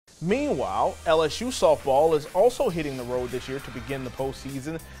Meanwhile, LSU softball is also hitting the road this year to begin the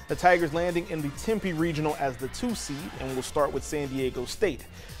postseason. The Tigers landing in the Tempe Regional as the 2 seed and will start with San Diego State.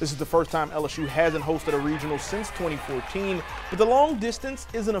 This is the first time LSU hasn't hosted a regional since 2014, but the long distance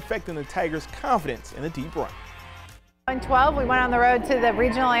isn't affecting the Tigers' confidence in a deep run. In 12, we went on the road to the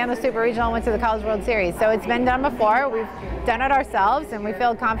regional and the super regional and went to the College World Series. So it's been done before. We've done it ourselves, and we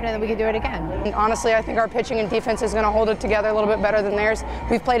feel confident that we can do it again. And honestly, I think our pitching and defense is going to hold it together a little bit better than theirs.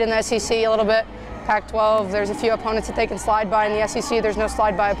 We've played in the SEC a little bit. Pac-12, there's a few opponents that they can slide by. In the SEC, there's no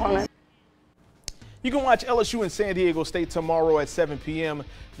slide-by opponent. You can watch LSU and San Diego State tomorrow at 7 p.m.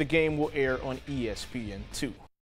 The game will air on ESPN2.